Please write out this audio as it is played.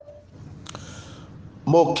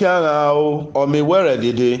Mokiangao Omiwere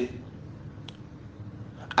Dede.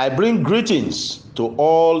 I bring greetings to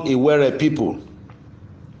all Iwere people.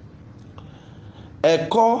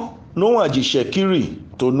 Ẹ̀kọ́ níwọ̀n àjìṣẹ́kiri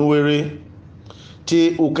tó núwéré tí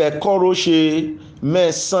ukẹ́kọ̀rọ̀ ṣe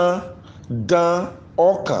mẹ́sàn-án dán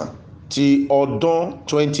ọkàn ti ọdún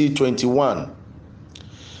 2021.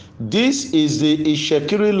 This is the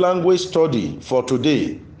Ishekiri language study for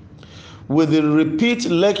today with the repeat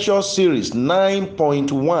lecture series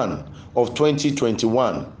 9.1 of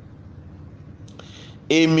 2021.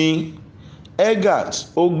 Èmi Egat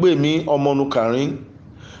Ogbemi Ọmọnùkàrin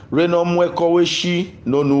Renomwekoweshi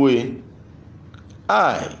Nonue.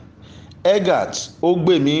 I, Egat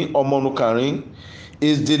Ogbemi Ọmọnùkàrin,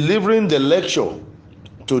 is delivering the lecture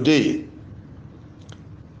today.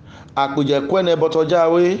 Àpèjẹ̀kwẹ́nẹ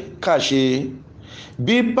bọ́tọ̀jáwé kàṣe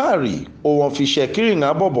bí bàrí òwọ̀n fi ṣẹ̀kírì ń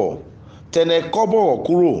bọ̀bọ̀ tẹnẹ kọ́bọ̀rọ̀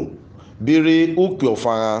kúrò bírí òpè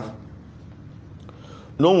ọ̀fara.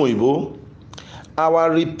 Lóhùn ìbò,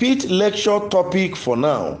 our repeat lecture topic for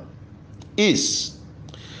now is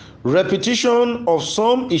repetition of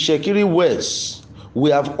some Ishekiri words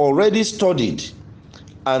we have already studied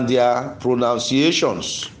and their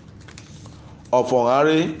pronunciations.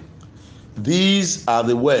 Ọ̀fọ̀nharẹ́, these are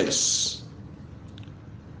the words.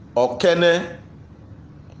 Okene,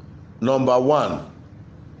 number 1.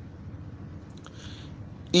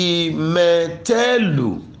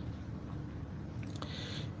 Imetelu.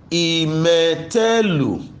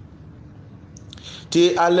 Imetelu.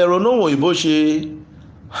 Tí alẹ́rọ̀nàwò ìbò ṣe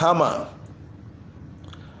hammer.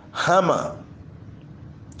 Hammer.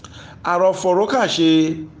 Àrọ̀fọ̀rọ̀kà ṣe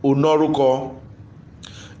onórúkọ.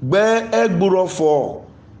 Gbẹ́ ẹgbùrọ̀fọ̀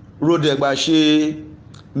rodẹ̀gbà ṣe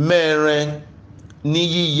mẹ́rin ní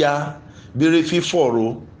yíya bèrè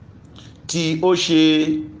fífọ̀rọ̀ tí ó ṣe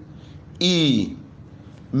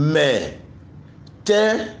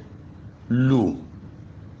ìmẹ̀tẹ́lù.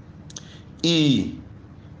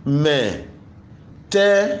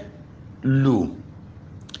 Ìmẹ̀tẹ́lù.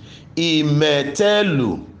 Ìmẹ̀tẹ́lù.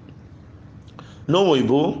 No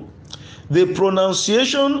Igbo. The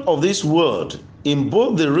pronunciation of this word in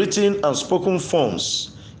both the written and spoken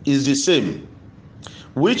forms is the same,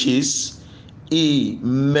 which is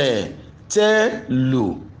Ìmẹ̀tẹ́lù.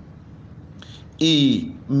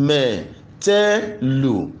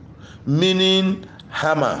 Ìmẹ̀tẹ́lù, meaning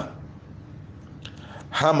hammer.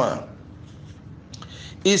 Hammer.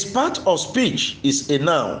 Its part of speech is a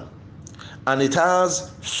noun and it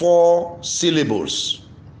has 4 syllables.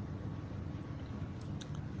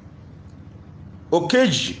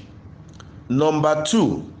 Okeji, number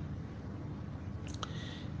 2.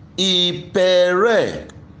 Ìpẹ̀rẹ̀.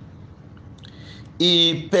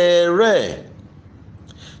 Ìpẹ̀rẹ̀.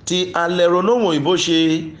 Tí alẹ́rọ̀nàwò ìbò ṣe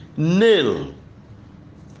nail.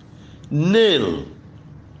 Nail.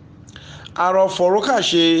 Àrọ̀fọ̀rọ̀kà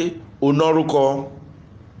ṣe onórúkọ.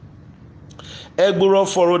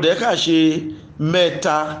 Ẹgbùrọ̀fọ̀rọ̀dẹ̀kà ṣe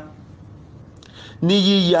mẹ́ta ní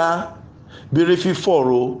yíya bèrè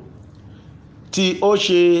fífọ̀rọ̀ tí ó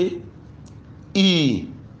ṣe ìpẹ̀rẹ̀.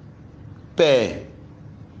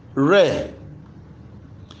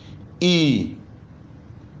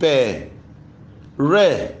 Ìpẹ̀rẹ̀.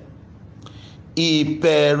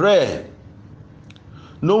 Ìpẹ̀rẹ̀.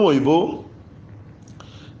 No Igbo.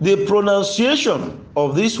 The pronunciation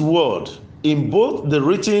of this word in both the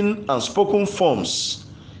written and spoken forms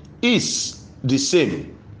is the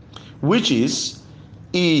same, which is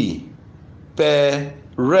Ìpẹ̀rẹ̀.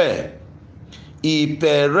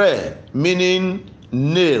 Ìpẹ̀rẹ̀, meaning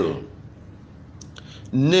nail.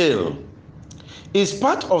 Nail. Its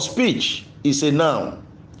part of speech is a noun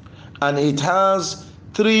and it has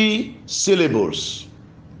 3 syllables.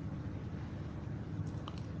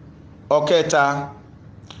 Ọ̀kẹta,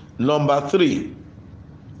 number 3.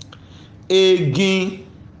 Egin.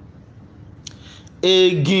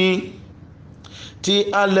 Egin. Tí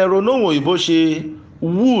alẹ́rọ̀nàwò ìbò ṣe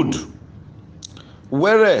wood.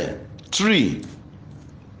 Wẹ́rẹ̀, tree.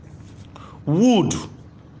 Wood.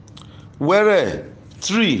 Wẹ́rẹ̀,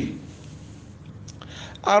 tree.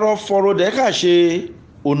 Àrọ̀fọ̀rọ̀dẹ̀kà ṣe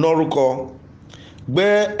onórúkọ.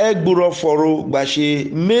 Gbẹ́ ẹgbùrọ̀fọ̀rọ̀ gbà ṣe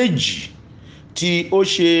méjì tí ó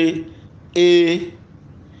ṣe egin.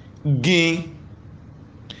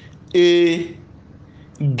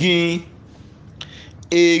 Egin.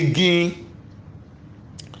 Egin.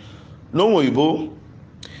 No Igbo.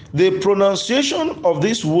 The pronunciation of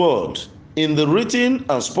this word in the written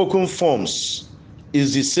and spoken forms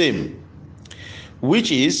is the same,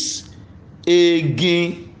 which is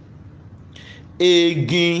egin.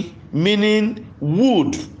 Egin, meaning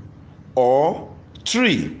wood or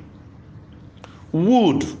tree.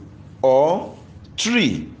 Wood or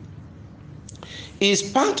 3. Is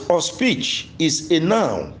part of speech is a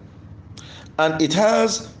noun and it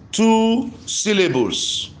has 2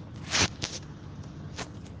 syllables.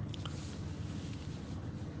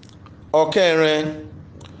 Ọ̀kẹrin,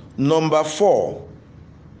 number 4.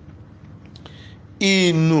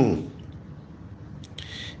 Inú.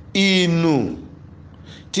 Inú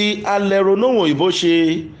tí alẹ́rọ náà òyìnbó ṣe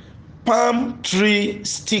palm tree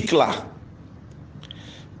stickler.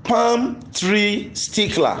 Palm tree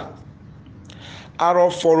stickler. Arọ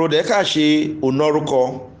fọ̀rọ̀ dẹ́ka ṣe onórúkọ.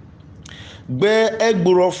 Gbẹ́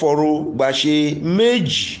ẹgbùrọ̀ fọ̀rọ̀ gbà ṣe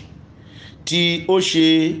méjì tí ó ṣe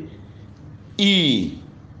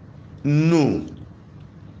ìnù.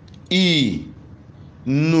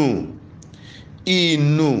 Ìnù.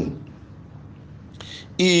 Inú.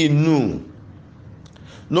 Inú.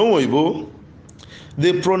 No òyìnbó.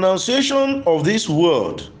 The pronunciation of this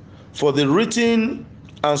word for the written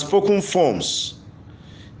and spoken forms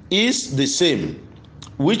is the same,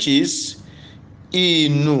 which is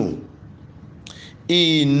inú.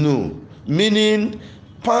 Inú, meaning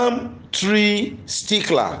palm tree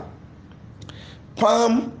stickler.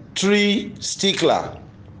 Palm tree stickler.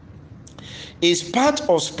 Is part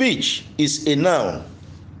of speech is a noun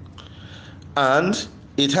and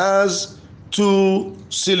it has 2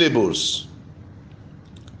 syllables.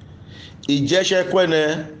 Ìjẹ́sẹ̀kwẹ́nẹ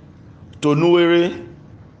tònúwéré.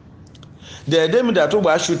 Dẹ̀ẹ́dẹ́mìdà tó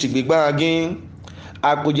gbà ṣùtì gbígbá agín.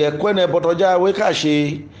 Àpòjẹ̀kwẹ́nẹ bọ́tọjá wékàṣe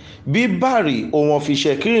bí bàrí ohun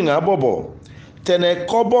ọ̀fìṣẹ́ kírìn àbọ̀bọ̀ tẹnẹ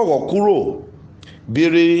kọ́bọ̀rọ̀ kúrò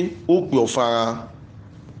bírí òpè ọ̀fara.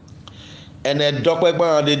 Ẹnẹ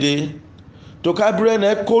dọ́pẹ́gbọ́n dédé tó kábírẹ́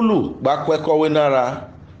ẹnẹ kólù gbàpẹ́kọ̀wé nára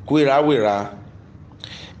kwérawéra.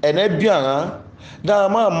 Ẹnẹ bíàrán dáa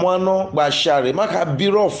máa mú aná gbà ṣàrè má ká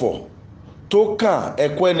bírọ̀ ọ̀fọ̀ tó kàn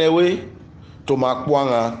ẹ̀kọ́ ẹnẹwé tó máa pọ̀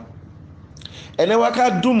ara. Ẹnẹ wá ká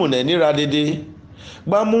dùnmùnẹ̀ níra dédé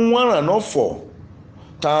gbà mú wàràn náà fọ̀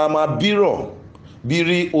tá a máa bírọ̀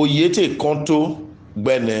bírí oyè tè kan tó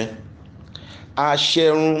gbẹ̀nẹ̀.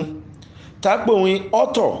 Aṣẹrun tápòwìn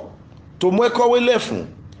ọ̀tọ̀ tó mú ẹ̀kọ́wé lẹ́fùn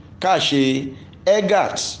ká ṣe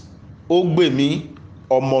egat ó gbèmí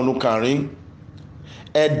ọmọnùkàrín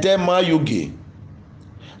ẹ̀dẹ́máyògè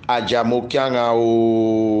àjàmọ̀kíára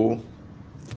o.